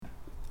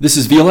This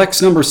is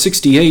VLX number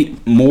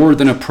 68, More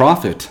Than a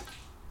Prophet.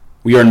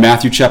 We are in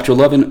Matthew chapter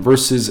 11,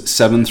 verses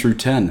 7 through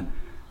 10.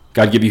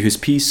 God give you his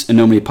peace, in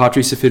nomine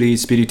Patris et Filii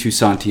Spiritus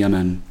Sancti.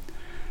 Amen.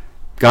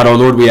 God our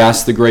Lord, we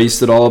ask the grace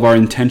that all of our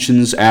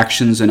intentions,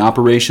 actions, and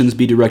operations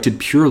be directed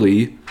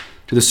purely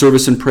to the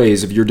service and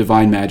praise of your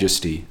divine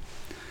majesty.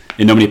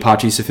 In nomine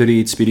Patris et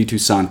Filii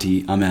Spiritus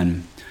Sancti.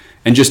 Amen.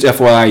 And just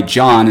FYI,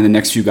 John in the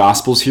next few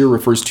Gospels here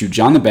refers to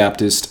John the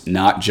Baptist,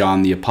 not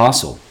John the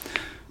Apostle.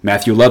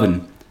 Matthew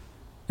 11.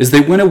 As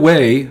they went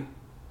away,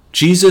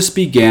 Jesus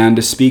began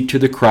to speak to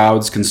the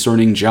crowds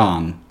concerning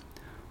John.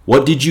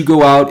 What did you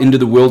go out into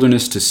the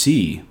wilderness to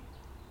see?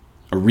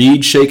 A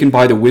reed shaken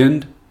by the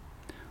wind?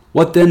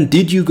 What then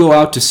did you go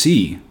out to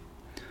see?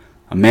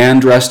 A man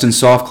dressed in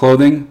soft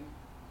clothing?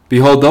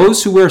 Behold,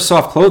 those who wear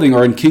soft clothing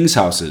are in kings'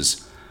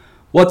 houses.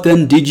 What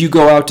then did you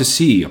go out to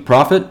see? A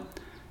prophet?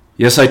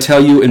 Yes, I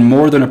tell you, and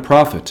more than a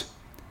prophet.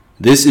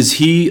 This is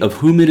he of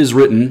whom it is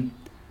written,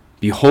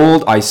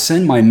 Behold, I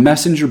send my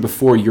messenger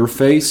before your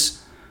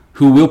face,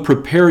 who will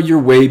prepare your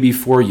way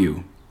before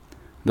you.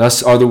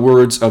 Thus are the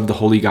words of the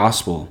Holy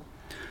Gospel.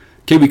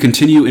 Okay, we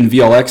continue in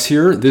VLX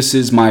here. This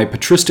is my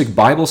patristic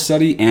Bible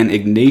study and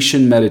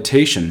Ignatian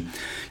meditation.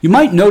 You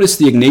might notice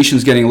the Ignatian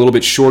is getting a little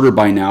bit shorter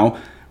by now.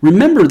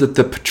 Remember that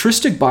the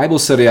patristic Bible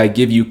study I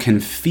give you can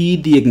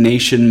feed the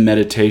Ignatian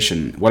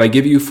meditation. What I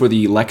give you for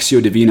the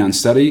Lectio Divina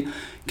study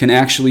can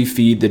actually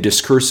feed the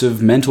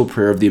discursive mental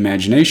prayer of the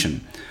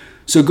imagination.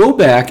 So go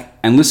back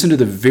and listen to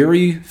the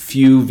very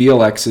few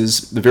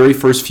VLXs, the very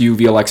first few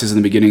VLXs in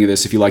the beginning of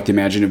this, if you like the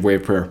imaginative way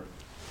of prayer.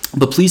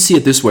 But please see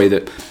it this way,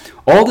 that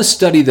all the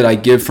study that I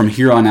give from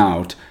here on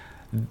out,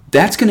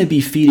 that's going to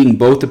be feeding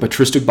both the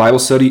patristic Bible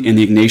study and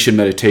the Ignatian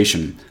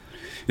meditation.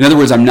 In other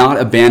words, I'm not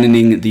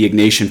abandoning the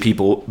Ignatian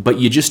people, but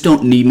you just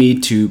don't need me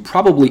to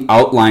probably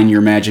outline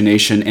your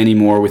imagination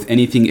anymore with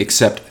anything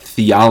except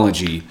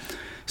theology,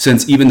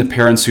 since even the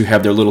parents who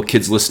have their little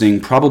kids listening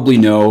probably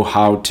know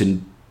how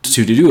to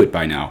do it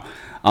by now.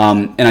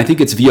 And I think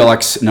it's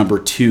VLX number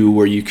 2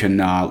 where you can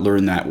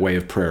learn that way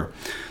of prayer.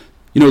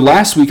 You know,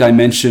 last week I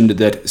mentioned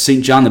that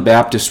St. John the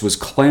Baptist was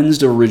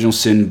cleansed of original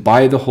sin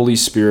by the Holy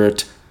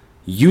Spirit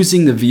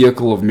using the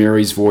vehicle of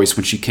Mary's voice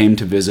when she came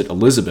to visit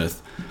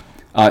Elizabeth.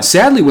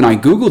 Sadly, when I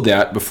Googled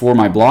that before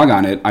my blog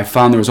on it, I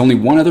found there was only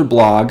one other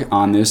blog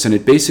on this, and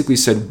it basically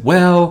said,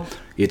 well,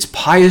 it's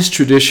pious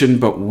tradition,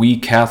 but we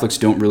Catholics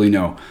don't really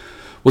know.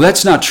 Well,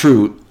 that's not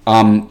true.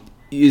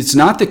 It's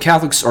not that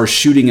Catholics are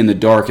shooting in the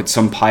dark at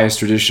some pious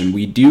tradition.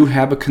 We do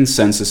have a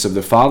consensus of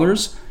the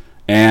Fathers,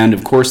 and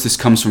of course this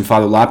comes from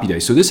Father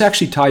Lapide. So this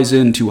actually ties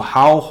into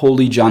how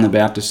holy John the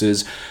Baptist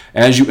is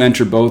as you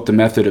enter both the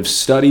method of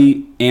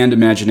study and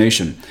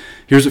imagination.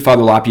 Here's what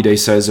Father Lapide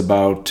says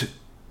about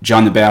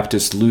John the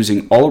Baptist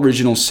losing all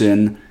original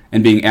sin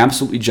and being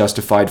absolutely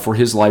justified for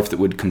his life that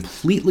would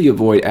completely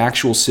avoid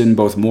actual sin,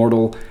 both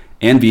mortal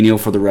and venial,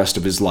 for the rest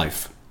of his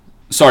life.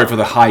 Sorry for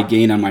the high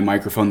gain on my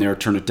microphone there.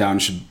 Turn it down. It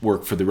should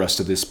work for the rest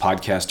of this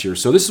podcast here.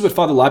 So this is what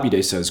Father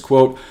Lapide says,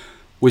 quote,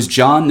 Was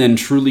John then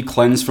truly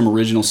cleansed from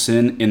original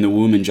sin in the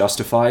womb and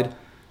justified?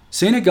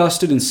 St.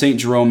 Augustine and St.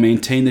 Jerome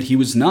maintain that he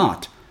was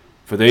not.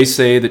 For they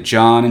say that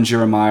John and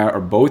Jeremiah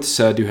are both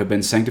said to have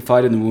been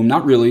sanctified in the womb,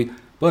 not really,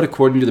 but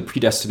according to the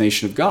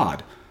predestination of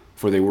God.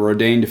 For they were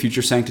ordained to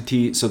future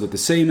sanctity, so that the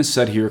same is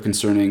said here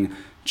concerning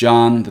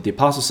John, that the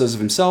apostle says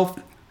of himself,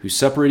 Who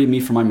separated me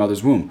from my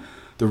mother's womb.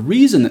 The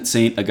reason that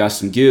St.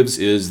 Augustine gives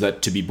is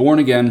that to be born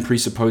again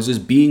presupposes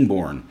being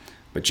born.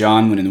 But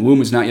John, when in the womb,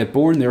 was not yet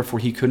born, therefore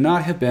he could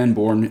not have been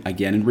born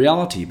again in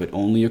reality, but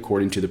only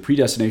according to the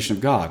predestination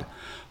of God.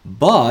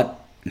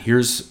 But,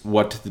 here's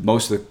what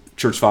most of the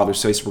church fathers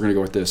say, so we're going to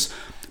go with this.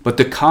 But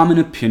the common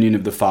opinion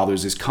of the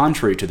fathers is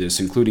contrary to this,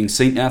 including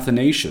St.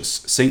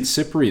 Athanasius, St.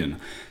 Cyprian,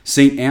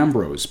 St.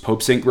 Ambrose,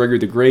 Pope St. Gregory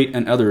the Great,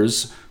 and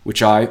others,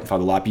 which I,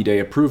 Father Lapide,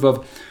 approve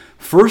of.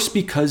 First,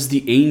 because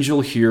the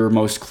angel here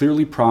most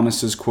clearly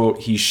promises, quote,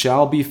 He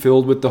shall be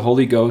filled with the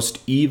Holy Ghost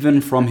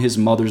even from his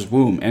mother's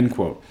womb, end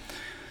quote.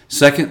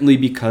 Secondly,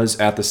 because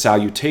at the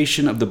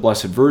salutation of the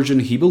Blessed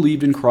Virgin, he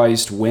believed in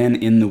Christ when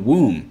in the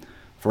womb.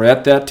 For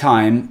at that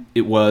time,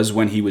 it was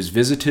when he was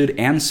visited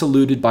and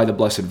saluted by the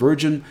Blessed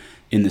Virgin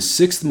in the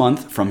 6th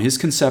month from his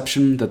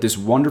conception that this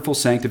wonderful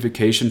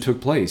sanctification took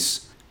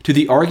place. To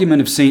the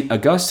argument of St.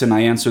 Augustine,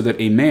 I answer that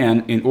a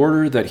man, in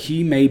order that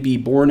he may be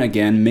born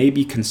again, may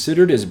be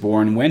considered as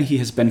born when he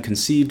has been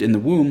conceived in the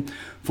womb.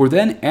 For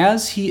then,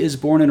 as he is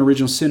born in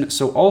original sin,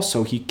 so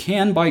also he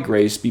can, by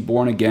grace, be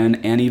born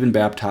again and even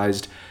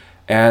baptized,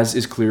 as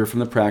is clear from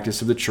the practice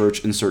of the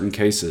Church in certain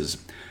cases.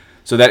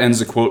 So that ends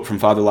the quote from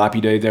Father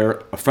Lapide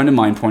there. A friend of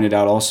mine pointed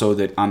out also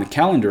that on the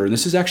calendar, and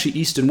this is actually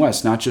East and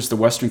West, not just the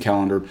Western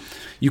calendar,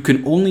 you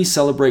can only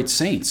celebrate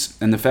saints.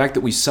 And the fact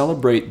that we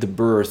celebrate the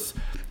birth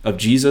of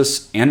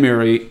Jesus and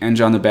Mary and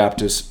John the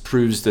Baptist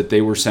proves that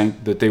they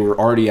were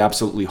already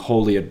absolutely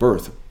holy at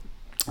birth.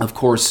 Of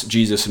course,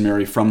 Jesus and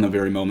Mary from the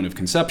very moment of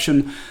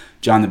conception.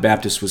 John the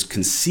Baptist was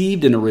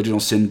conceived in original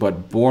sin,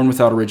 but born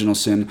without original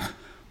sin.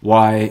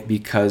 Why?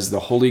 Because the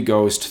Holy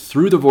Ghost,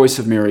 through the voice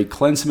of Mary,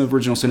 cleansed him of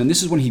original sin. And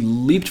this is when he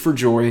leaped for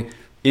joy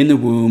in the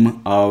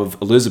womb of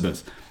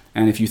Elizabeth.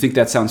 And if you think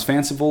that sounds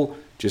fanciful,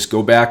 just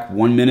go back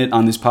 1 minute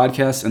on this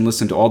podcast and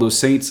listen to all those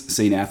saints,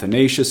 St.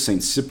 Athanasius,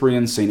 St.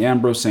 Cyprian, St.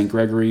 Ambrose, St.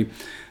 Gregory,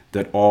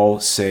 that all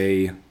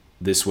say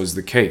this was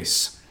the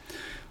case.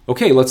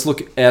 Okay, let's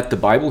look at the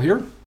Bible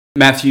here.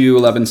 Matthew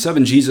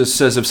 11:7, Jesus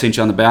says of St.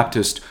 John the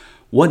Baptist,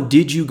 "What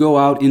did you go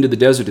out into the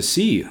desert to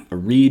see? A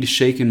reed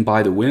shaken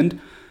by the wind?"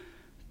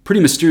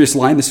 Pretty mysterious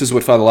line. This is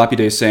what Father Lapide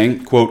is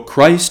saying. Quote,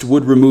 "Christ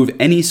would remove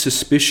any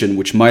suspicion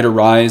which might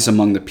arise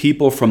among the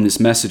people from this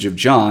message of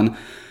John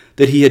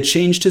that he had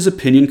changed his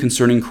opinion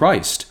concerning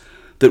Christ,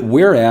 that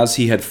whereas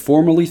he had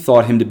formerly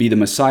thought him to be the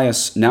Messiah,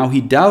 now he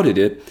doubted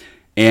it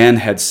and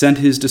had sent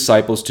his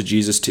disciples to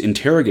Jesus to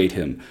interrogate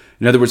him."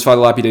 In other words,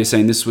 Father Lapide is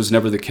saying this was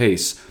never the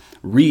case.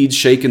 Reeds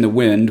shake in the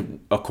wind,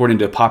 according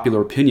to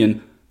popular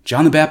opinion,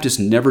 John the Baptist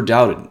never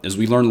doubted. As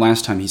we learned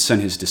last time, he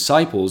sent his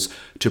disciples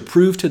to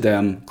prove to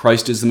them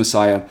Christ is the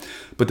Messiah.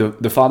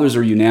 But the fathers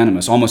are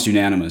unanimous, almost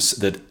unanimous,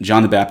 that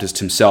John the Baptist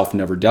himself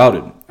never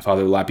doubted.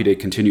 Father Lapide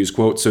continues,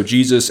 quote, "So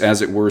Jesus,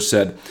 as it were,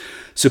 said,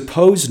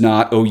 'Suppose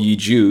not, O ye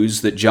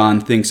Jews, that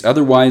John thinks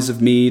otherwise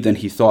of me than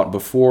he thought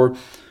before.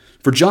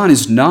 For John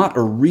is not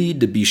a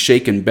reed to be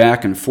shaken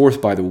back and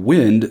forth by the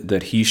wind,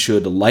 that he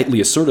should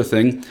lightly assert a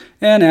thing,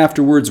 and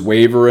afterwards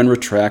waver and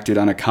retract it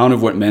on account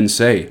of what men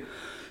say.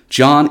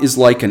 John is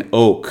like an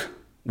oak,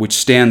 which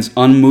stands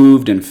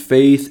unmoved in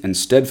faith and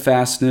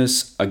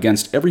steadfastness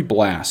against every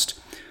blast,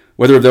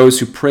 whether of those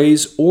who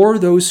praise or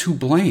those who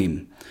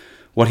blame.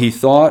 What he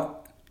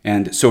thought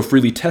and so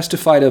freely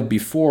testified of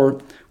before,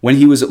 when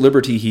he was at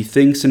liberty, he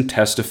thinks and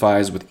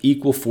testifies with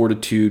equal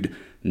fortitude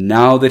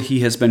now that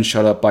he has been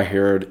shut up by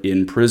Herod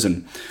in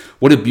prison."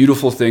 What a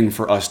beautiful thing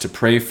for us to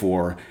pray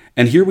for.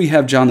 And here we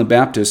have John the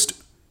Baptist.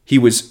 He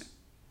was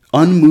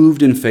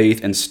unmoved in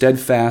faith and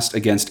steadfast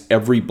against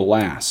every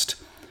blast,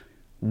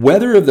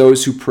 whether of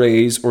those who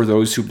praise or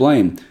those who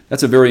blame.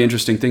 That's a very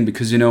interesting thing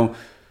because,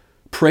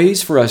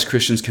 praise for us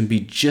Christians can be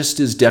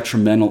just as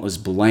detrimental as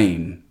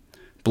blame.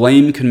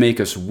 Blame can make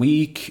us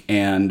weak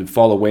and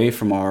fall away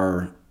from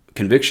our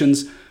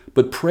convictions,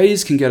 but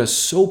praise can get us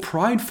so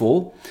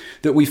prideful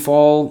that we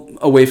fall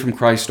away from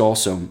Christ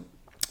also.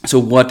 So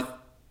what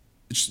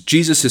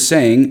Jesus is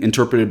saying,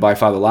 interpreted by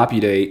Father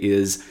Lapide,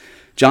 is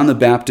John the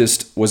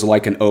Baptist was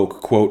like an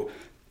oak, quote,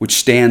 "which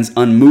stands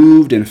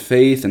unmoved in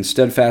faith and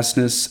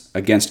steadfastness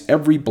against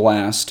every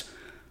blast,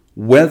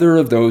 whether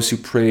of those who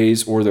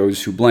praise or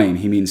those who blame."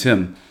 He means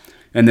him.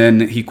 And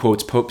then he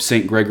quotes Pope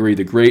St. Gregory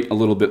the Great a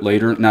little bit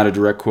later, not a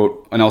direct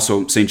quote, and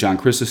also St. John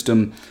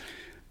Chrysostom.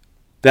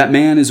 "That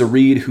man is a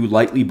reed who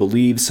lightly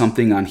believes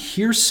something on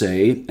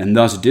hearsay and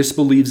thus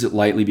disbelieves it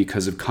lightly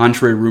because of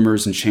contrary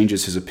rumors and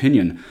changes his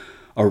opinion.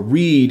 A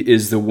reed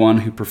is the one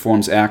who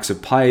performs acts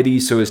of piety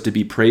so as to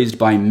be praised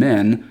by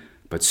men,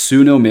 but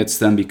soon omits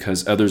them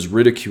because others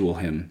ridicule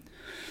him.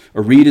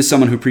 A reed is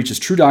someone who preaches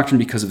true doctrine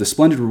because of the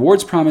splendid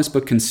rewards promised,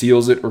 but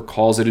conceals it or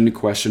calls it into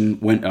question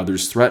when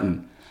others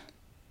threaten."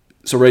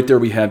 So right there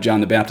we have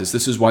John the Baptist.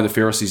 This is why the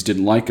Pharisees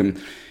didn't like him.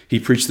 He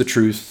preached the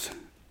truth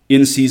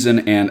in season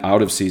and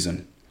out of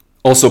season.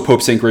 Also,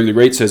 Pope St. Gregory the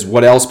Great says,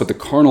 "What else but the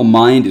carnal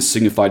mind is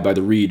signified by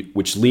the reed,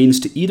 which leans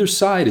to either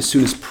side as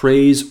soon as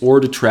praise or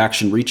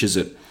detraction reaches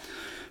it.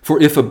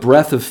 For if a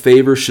breath of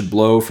favor should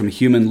blow from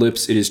human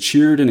lips, it is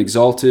cheered and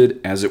exalted,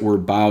 as it were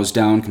bows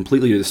down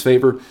completely to this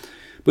favor.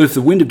 But if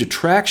the wind of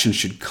detraction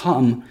should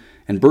come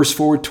and burst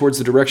forward towards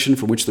the direction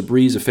from which the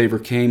breeze of favor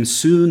came,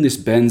 soon this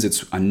bends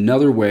its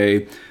another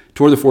way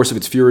toward the force of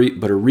its fury.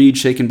 But a reed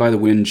shaken by the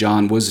wind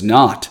John was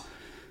not.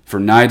 For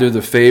neither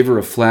the favor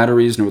of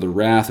flatteries nor the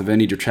wrath of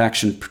any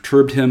detraction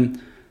perturbed him.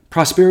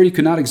 Prosperity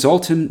could not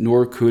exalt him,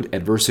 nor could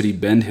adversity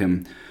bend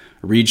him.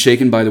 A reed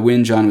shaken by the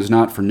wind John was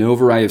not, for no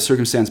variety of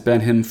circumstance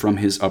bent him from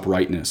his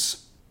uprightness."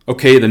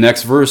 Okay, the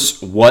next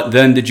verse. "What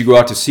then did you go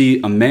out to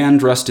see? A man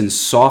dressed in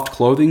soft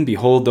clothing?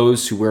 Behold,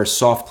 those who wear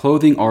soft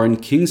clothing are in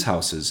kings'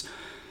 houses."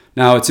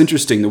 Now, it's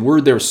interesting. The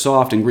word there,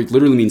 soft, in Greek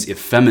literally means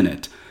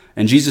effeminate.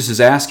 And Jesus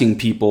is asking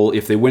people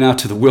if they went out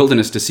to the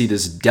wilderness to see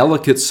this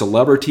delicate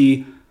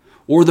celebrity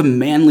or the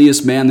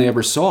manliest man they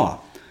ever saw.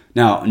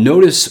 Now,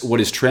 notice what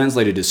is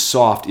translated as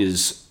soft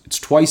it's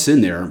twice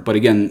in there, but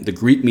again, the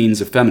Greek means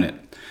effeminate.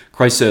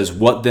 Christ says,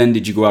 "What then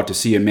did you go out to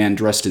see? A man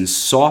dressed in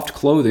soft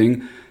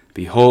clothing?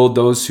 Behold,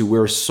 those who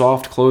wear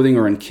soft clothing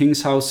are in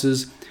kings'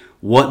 houses.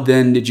 What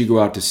then did you go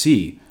out to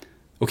see?"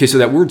 Okay, so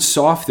that word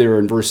soft there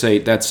in verse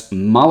 8, that's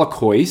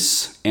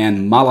malakois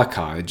and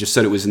malaka. I just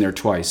said it was in there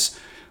twice.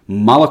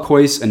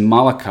 Malakois and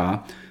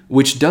malaka,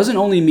 which doesn't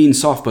only mean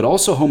soft, but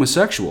also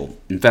homosexual.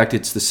 In fact,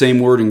 it's the same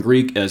word in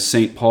Greek as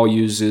St. Paul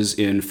uses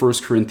in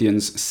 1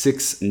 Corinthians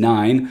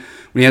 6:9,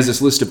 when he has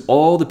this list of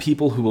all the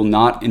people who will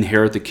not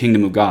inherit the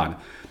kingdom of God,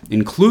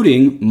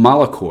 including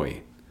malakoi,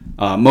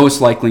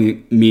 most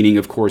likely meaning,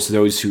 of course,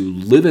 those who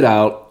live it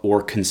out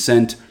or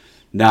consent,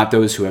 not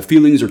those who have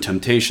feelings or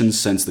temptations,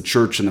 since the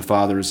church and the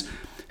fathers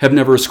have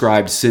never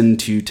ascribed sin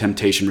to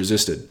temptation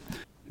resisted.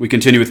 We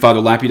continue with Father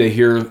Lapide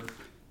here.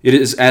 "It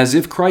is as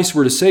if Christ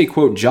were to say,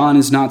 quote, John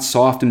is not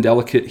soft and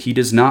delicate. He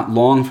does not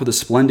long for the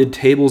splendid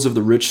tables of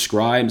the rich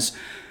scribes,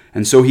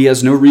 And so he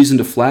has no reason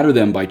to flatter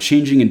them by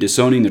changing and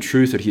disowning the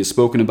truth that he has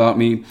spoken about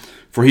me.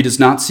 For he does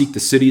not seek the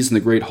cities and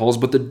the great halls,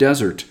 but the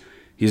desert.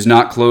 He is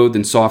not clothed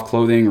in soft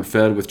clothing or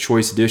fed with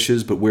choice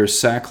dishes, but wears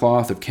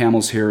sackcloth of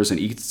camel's hairs and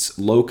eats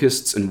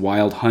locusts and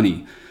wild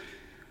honey.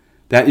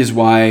 That is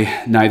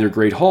why neither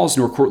great halls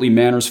nor courtly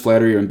manners,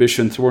 flattery, or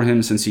ambition thwart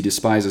him, since he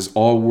despises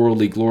all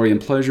worldly glory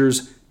and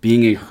pleasures,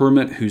 being a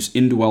hermit whose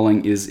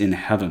indwelling is in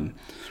heaven.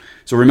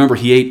 So remember,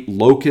 he ate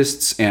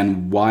locusts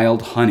and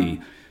wild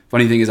honey.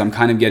 Funny thing is, I'm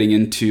kind of getting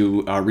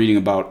into reading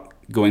about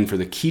going for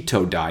the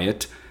keto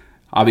diet.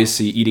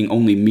 Obviously, eating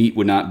only meat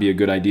would not be a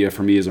good idea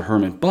for me as a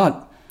hermit,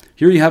 but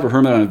here you have a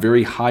hermit on a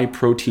very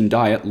high-protein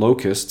diet,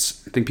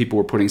 locusts. I think people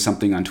were putting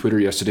something on Twitter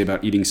yesterday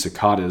about eating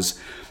cicadas,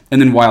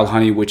 and then wild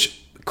honey,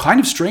 which kind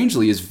of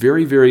strangely is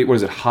very, very,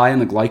 high in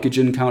the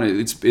glycogen count.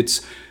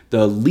 It's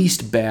the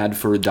least bad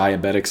for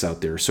diabetics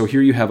out there. So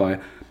here you have a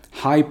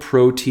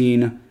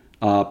high-protein,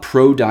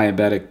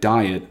 pro-diabetic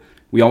diet.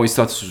 We always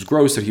thought this was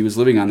gross that he was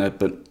living on that,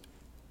 but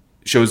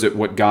shows that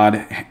what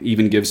God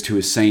even gives to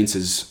his saints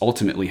is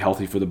ultimately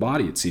healthy for the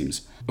body, it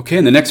seems. Okay,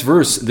 in the next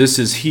verse, this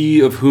is he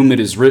of whom it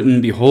is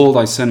written, Behold,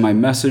 I send my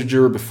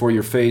messenger before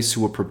your face,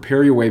 who will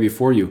prepare your way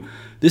before you.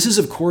 This is,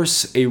 of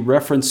course, a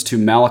reference to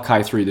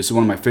Malachi 3. This is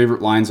one of my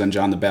favorite lines on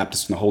John the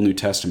Baptist in the whole New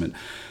Testament.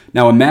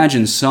 Now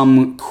imagine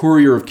some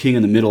courier of king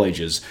in the Middle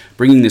Ages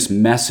bringing this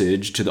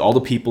message to all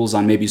the peoples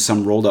on maybe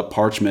some rolled up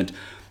parchment.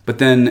 But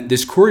then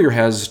this courier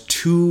has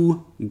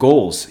two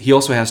goals. He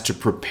also has to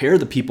prepare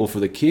the people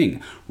for the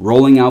king,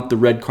 rolling out the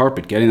red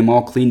carpet, getting them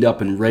all cleaned up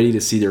and ready to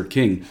see their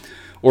king.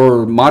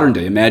 Or modern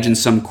day, imagine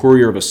some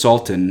courier of a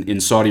sultan in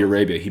Saudi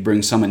Arabia. He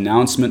brings some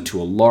announcement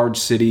to a large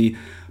city,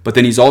 but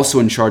then he's also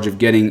in charge of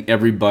getting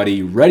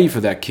everybody ready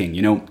for that king.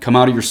 Come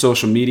out of your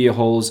social media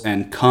holes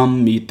and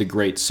come meet the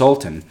great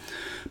sultan.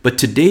 But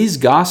today's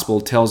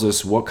gospel tells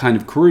us what kind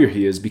of courier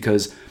he is,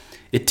 because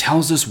it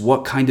tells us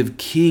what kind of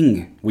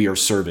king we are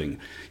serving.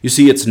 You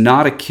see, it's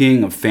not a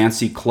king of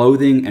fancy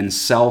clothing and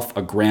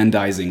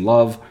self-aggrandizing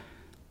love,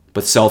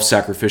 but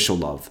self-sacrificial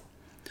love.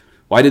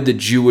 Why did the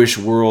Jewish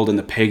world and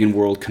the pagan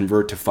world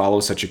convert to follow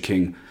such a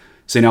king?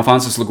 St.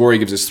 Alphonsus Liguori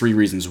gives us three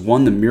reasons.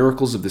 1, the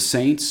miracles of the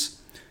saints.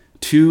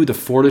 2, the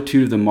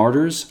fortitude of the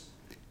martyrs.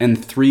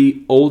 And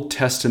 3, Old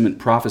Testament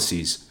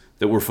prophecies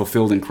that were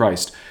fulfilled in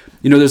Christ.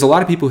 There's a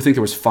lot of people who think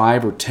there was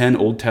 5 or 10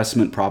 Old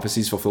Testament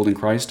prophecies fulfilled in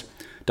Christ.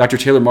 Dr.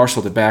 Taylor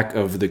Marshall, at the back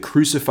of The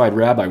Crucified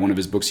Rabbi, one of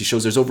his books, he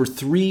shows there's over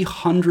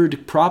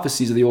 300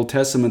 prophecies of the Old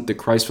Testament that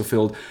Christ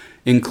fulfilled,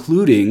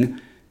 including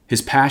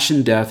his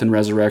passion, death, and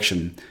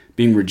resurrection,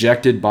 being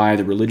rejected by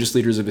the religious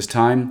leaders of his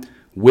time,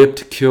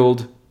 whipped,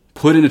 killed,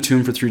 put in a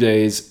tomb for 3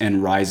 days,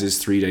 and rises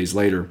 3 days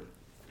later.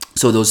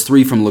 So those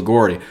 3 from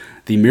Liguori,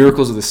 the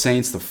miracles of the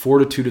saints, the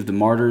fortitude of the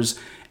martyrs,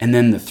 and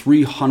then the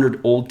 300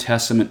 Old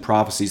Testament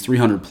prophecies,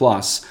 300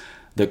 plus,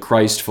 that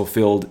Christ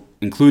fulfilled,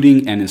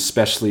 including and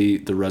especially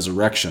the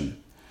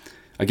resurrection.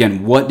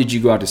 Again, what did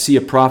you go out to see?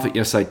 A prophet?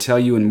 Yes, I tell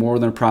you, and more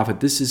than a prophet.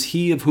 This is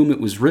he of whom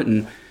it was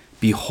written,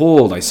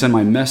 Behold, I send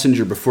my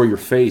messenger before your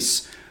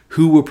face,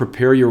 who will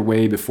prepare your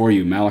way before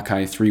you.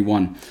 Malachi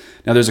 3:1.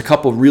 Now, there's a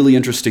couple really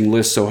interesting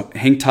lists, so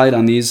hang tight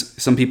on these.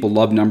 Some people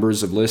love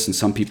numbers of lists and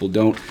some people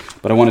don't,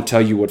 but I want to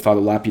tell you what Father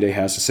Lapide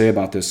has to say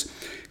about this.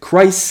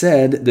 Christ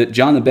said that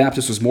John the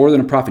Baptist was more than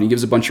a prophet. He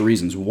gives a bunch of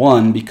reasons.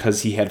 1,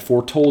 because he had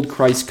foretold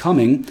Christ's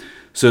coming,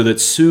 so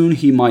that soon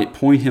he might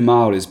point him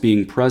out as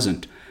being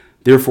present.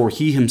 Therefore,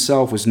 he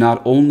himself was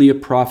not only a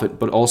prophet,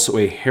 but also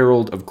a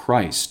herald of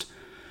Christ.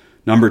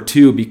 Number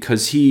 2,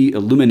 because he,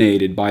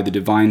 illuminated by the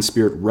divine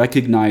Spirit,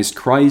 recognized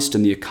Christ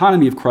and the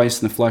economy of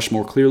Christ in the flesh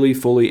more clearly,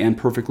 fully, and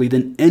perfectly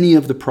than any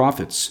of the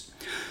prophets.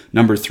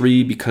 Number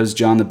 3, because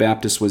John the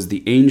Baptist was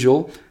the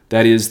angel,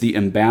 that is, the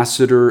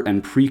ambassador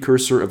and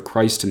precursor of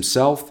Christ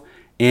himself,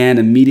 and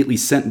immediately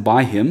sent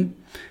by him,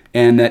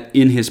 and that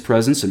in his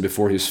presence and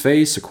before his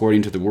face,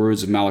 according to the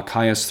words of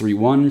Malachi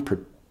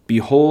 3:1,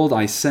 Behold,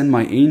 I send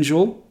my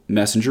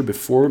messenger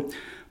before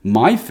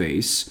my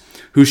face,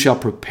 who shall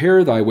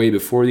prepare thy way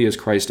before thee, as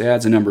Christ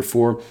adds. And number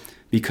 4,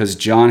 because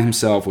John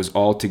himself was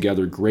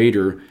altogether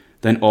greater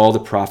than all the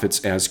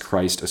prophets, as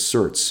Christ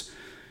asserts.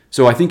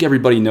 So I think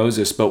everybody knows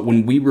this, but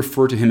when we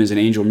refer to him as an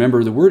angel,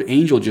 remember the word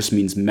angel just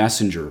means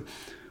messenger.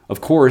 Of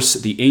course,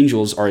 the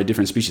angels are a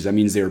different species. That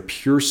means they are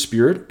pure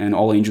spirit, and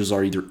all angels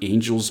are either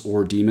angels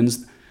or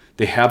demons.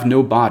 They have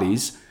no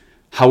bodies.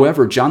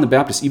 However, John the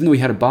Baptist, even though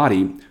he had a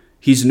body,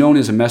 he's known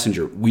as a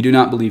messenger. We do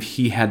not believe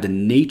he had the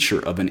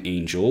nature of an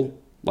angel,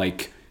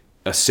 like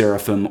a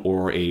seraphim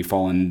or a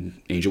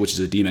fallen angel, which is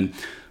a demon.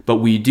 But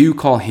we do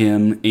call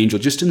him angel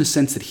just in the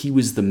sense that he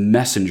was the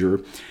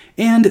messenger,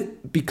 and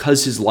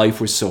because his life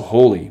was so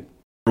holy.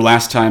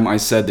 Last time I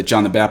said that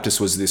John the Baptist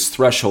was this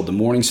threshold, the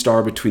morning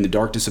star between the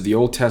darkness of the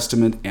Old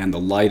Testament and the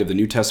light of the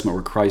New Testament,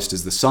 where Christ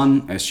is the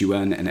Son,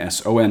 S-U-N and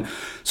S-O-N.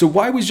 So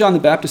why was John the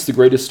Baptist the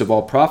greatest of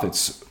all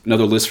prophets?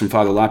 Another list from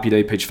Father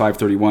Lapide, page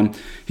 531.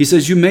 He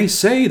says, You may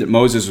say that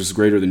Moses was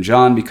greater than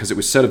John, because it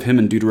was said of him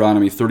in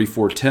Deuteronomy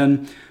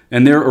 34:10,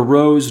 And there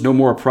arose no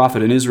more a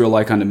prophet in Israel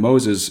like unto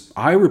Moses.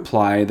 I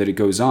reply that it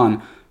goes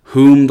on,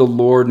 whom the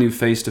Lord knew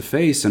face to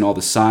face, and all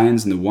the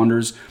signs and the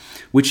wonders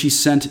which he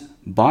sent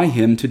by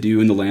him to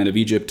do in the land of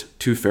Egypt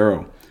to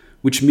Pharaoh,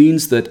 which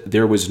means that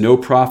there was no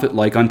prophet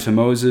like unto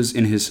Moses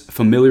in his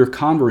familiar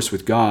converse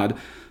with God,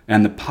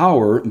 and the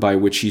power by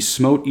which he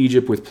smote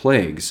Egypt with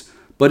plagues.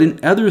 But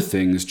in other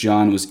things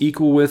John was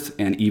equal with,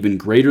 and even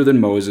greater than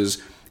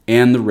Moses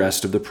and the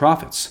rest of the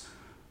prophets.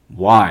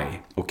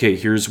 Why? Okay,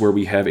 here's where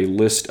we have a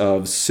list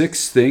of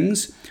 6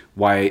 things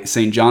why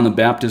St. John the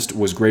Baptist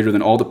was greater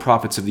than all the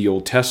prophets of the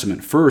Old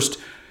Testament. First,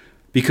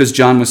 because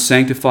John was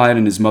sanctified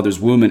in his mother's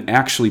womb and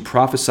actually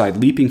prophesied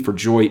leaping for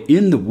joy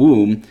in the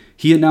womb,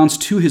 he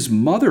announced to his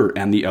mother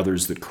and the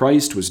others that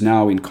Christ was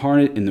now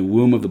incarnate in the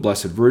womb of the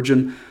Blessed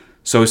Virgin.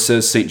 So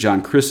says St.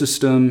 John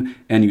Chrysostom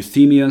and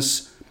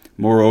Euthemius.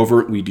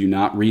 Moreover, we do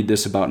not read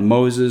this about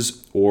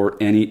Moses or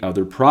any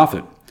other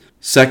prophet.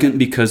 Second,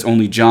 because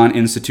only John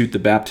instituted the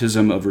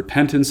baptism of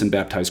repentance and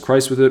baptized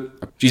Christ with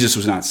it. Jesus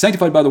was not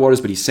sanctified by the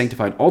waters, but he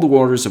sanctified all the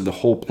waters of the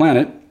whole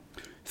planet.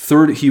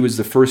 Third, he was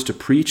the first to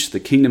preach the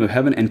kingdom of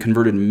heaven and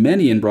converted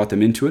many and brought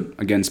them into it.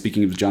 Again,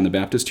 speaking of John the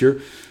Baptist here,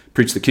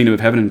 preached the kingdom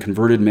of heaven and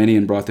converted many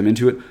and brought them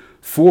into it.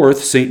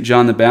 Fourth, St.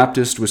 John the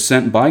Baptist was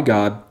sent by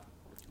God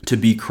to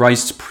be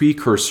Christ's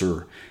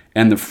precursor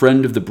and the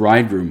friend of the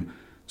bridegroom,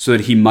 so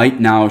that he might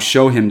now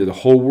show him to the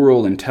whole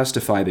world and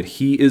testify that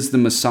he is the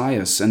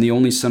Messiah and the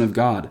only Son of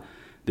God.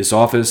 This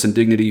office and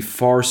dignity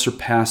far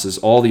surpasses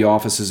all the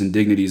offices and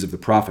dignities of the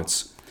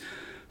prophets.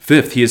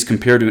 Fifth, he is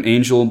compared to an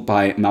angel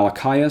by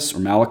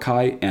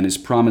Malachi and is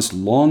promised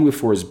long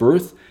before his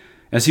birth,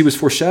 as he was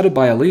foreshadowed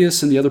by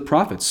Elias and the other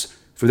prophets,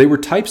 for they were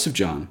types of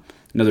John.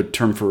 Another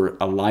term for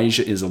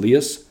Elijah is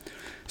Elias.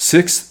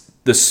 Sixth,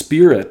 the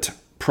spirit,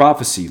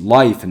 prophecy,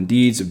 life, and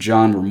deeds of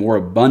John were more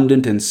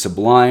abundant and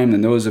sublime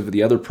than those of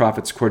the other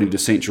prophets, according to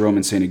St. Jerome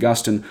and St.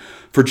 Augustine,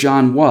 for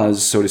John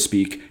was, so to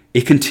speak,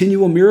 a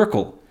continual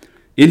miracle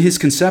in his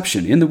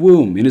conception, in the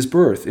womb, in his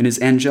birth, in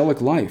his angelic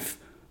life.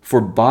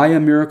 For by a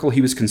miracle he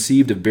was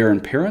conceived of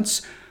barren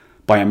parents,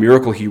 by a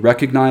miracle he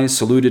recognized,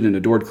 saluted, and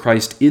adored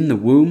Christ in the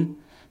womb,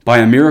 by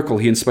a miracle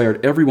he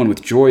inspired everyone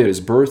with joy at his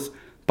birth,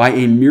 by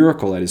a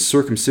miracle at his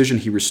circumcision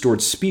he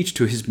restored speech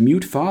to his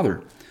mute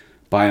father.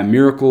 By a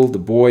miracle, the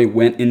boy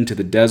went into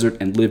the desert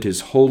and lived his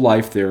whole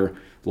life there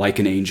like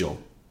an angel.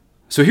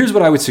 So here's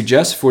what I would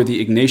suggest for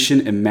the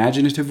Ignatian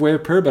imaginative way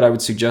of prayer, but I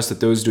would suggest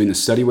that those doing the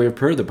study way of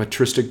prayer, the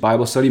patristic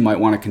Bible study,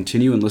 might want to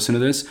continue and listen to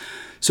this.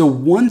 So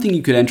one thing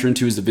you could enter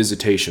into is the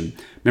visitation.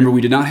 Remember,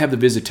 we did not have the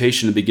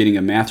visitation at the beginning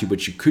of Matthew,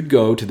 but you could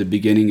go to the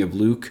beginning of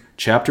Luke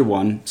chapter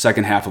 1,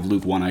 second half of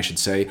Luke 1, I should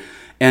say,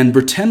 and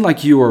pretend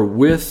like you are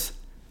with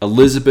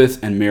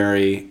Elizabeth and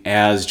Mary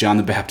as John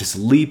the Baptist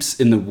leaps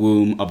in the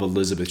womb of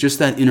Elizabeth. Just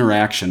that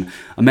interaction.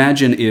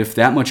 Imagine if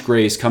that much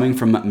grace coming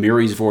from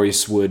Mary's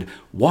voice would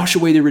wash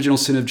away the original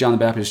sin of John the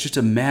Baptist. Just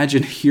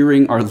imagine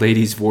hearing Our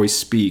Lady's voice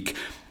speak.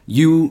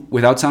 You,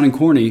 without sounding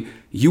corny,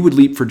 you would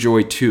leap for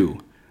joy too.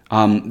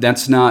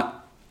 That's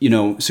not,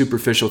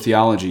 superficial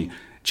theology.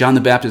 John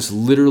the Baptist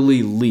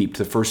literally leaped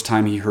the first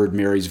time he heard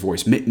Mary's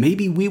voice.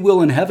 Maybe we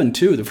will in heaven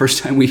too, the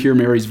first time we hear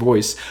Mary's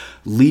voice.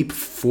 Leap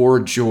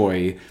for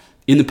joy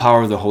in the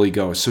power of the Holy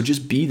Ghost. So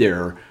just be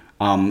there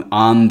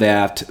on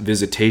that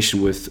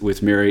visitation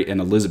with Mary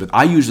and Elizabeth.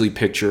 I usually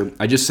picture,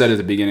 I just said at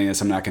the beginning of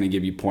this, I'm not going to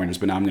give you pointers,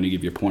 but now I'm going to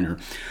give you a pointer.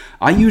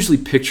 I usually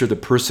picture the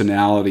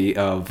personality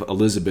of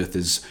Elizabeth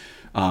as,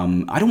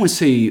 I don't want to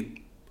say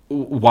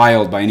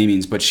wild by any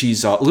means, but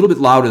she's a little bit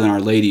louder than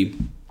Our Lady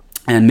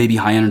and maybe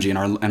high energy, and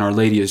Our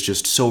Lady is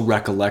just so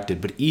recollected.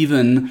 But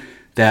even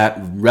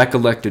that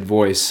recollected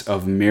voice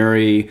of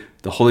Mary,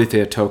 the Holy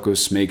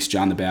Theotokos, makes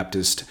John the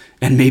Baptist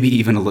and maybe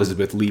even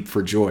Elizabeth leap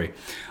for joy.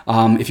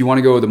 If you want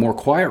to go the more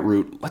quiet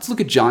route, let's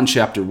look at John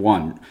chapter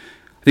 1.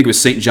 I think it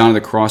was St. John of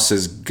the Cross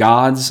says,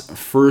 God's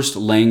first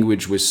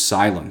language was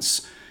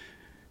silence.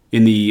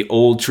 In the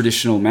old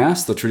traditional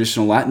Mass, the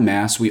traditional Latin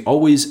Mass, we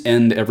always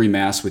end every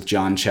Mass with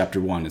John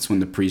chapter 1. It's when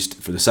the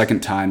priest, for the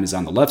second time, is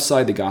on the left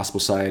side, the gospel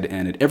side,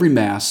 and at every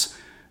Mass,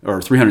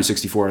 or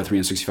 364 out of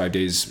 365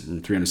 days,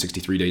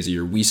 363 days a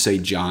year, we say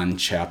John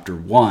chapter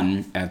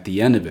 1 at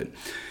the end of it.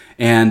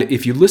 And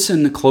if you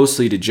listen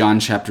closely to John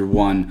chapter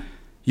 1,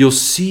 you'll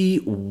see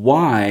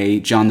why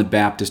John the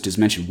Baptist is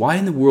mentioned. Why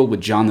in the world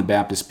would John the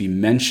Baptist be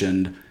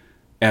mentioned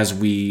as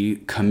we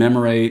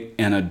commemorate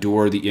and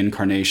adore the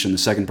Incarnation, the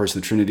second person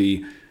of the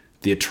Trinity,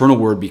 the eternal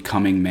Word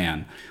becoming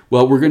man?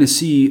 Well, we're going to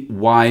see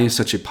why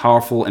such a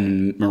powerful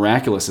and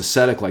miraculous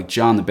ascetic like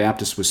John the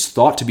Baptist was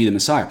thought to be the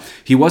Messiah.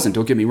 He wasn't,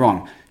 don't get me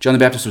wrong. John the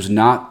Baptist was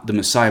not the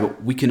Messiah,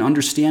 but we can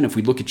understand if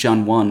we look at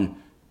John 1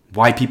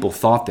 why people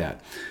thought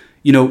that.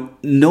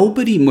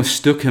 Nobody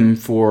mistook him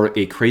for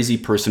a crazy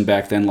person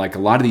back then, like a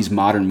lot of these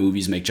modern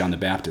movies make John the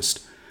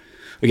Baptist.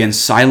 Again,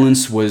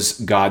 silence was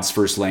God's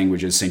first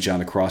language, as St.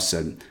 John of the Cross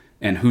said,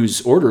 and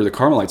whose order, the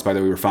Carmelites, by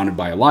the way, were founded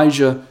by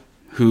Elijah,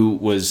 who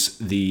was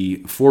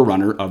the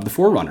forerunner of the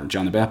forerunner,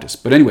 John the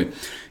Baptist. But anyway,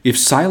 if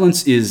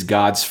silence is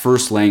God's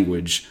first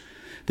language,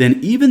 then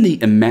even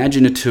the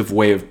imaginative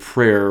way of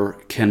prayer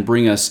can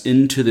bring us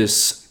into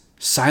this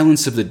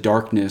silence of the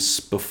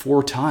darkness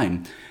before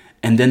time,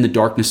 and then the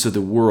darkness of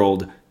the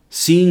world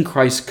seeing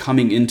Christ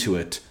coming into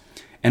it.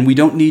 And we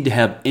don't need to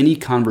have any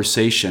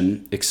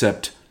conversation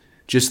except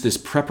just this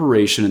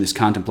preparation and this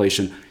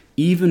contemplation,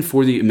 even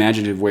for the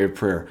imaginative way of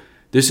prayer.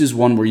 This is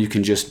one where you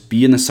can just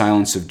be in the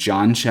silence of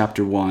John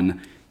chapter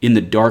 1, in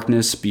the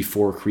darkness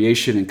before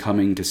creation and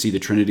coming to see the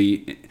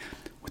Trinity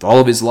with all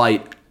of his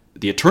light,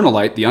 the eternal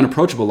light, the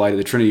unapproachable light of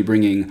the Trinity,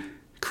 bringing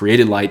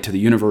created light to the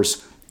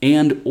universe,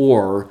 and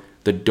or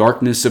the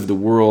darkness of the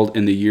world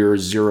in the year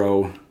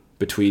 0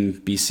 between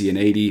BC and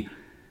 80,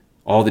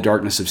 all the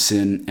darkness of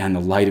sin and the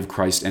light of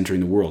Christ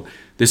entering the world.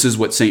 This is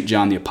what St.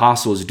 John the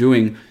Apostle is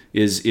doing,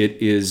 it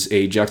is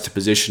a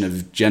juxtaposition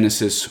of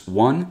Genesis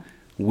 1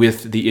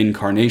 with the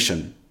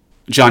incarnation.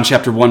 John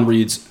chapter 1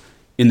 reads,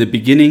 "In the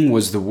beginning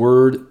was the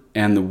Word,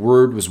 and the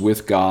Word was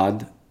with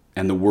God,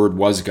 and the Word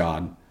was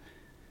God.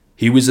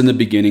 He was in the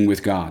beginning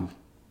with God.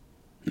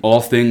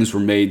 All things were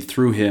made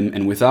through him,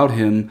 and without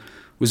him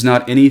was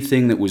not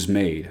anything that was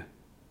made.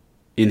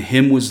 In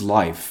him was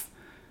life,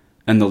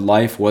 and the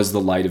life was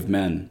the light of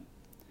men.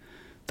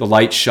 The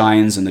light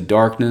shines in the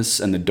darkness,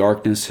 and the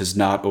darkness has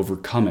not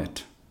overcome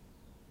it.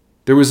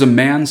 There was a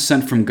man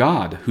sent from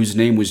God, whose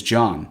name was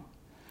John.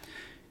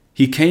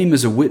 He came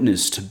as a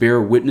witness to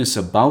bear witness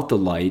about the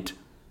light,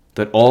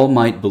 that all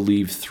might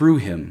believe through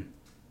him.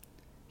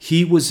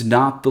 He was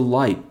not the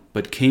light,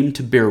 but came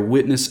to bear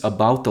witness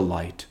about the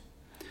light.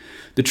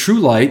 The true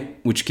light,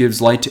 which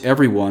gives light to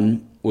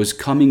everyone, was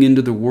coming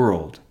into the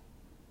world.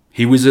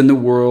 He was in the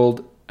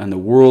world, and the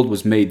world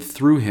was made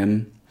through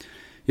him,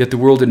 yet the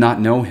world did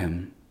not know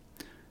him.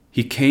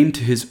 He came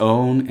to his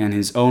own, and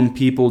his own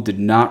people did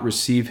not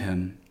receive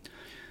him.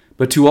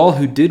 But to all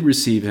who did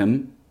receive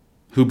him,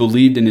 who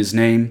believed in his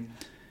name,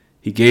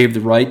 he gave the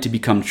right to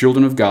become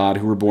children of God,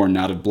 who were born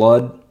not of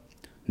blood,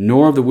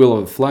 nor of the will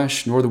of the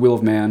flesh, nor the will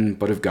of man,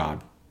 but of God."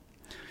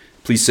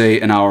 Please say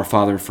an Our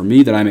Father for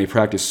me, that I may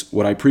practice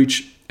what I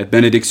preach. Et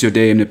benedictio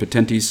Dei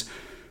omnipotentis,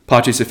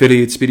 Patris et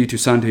Filii et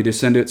Spiritus Sancti,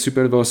 descendet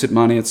super vos et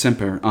manet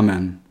semper.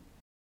 Amen.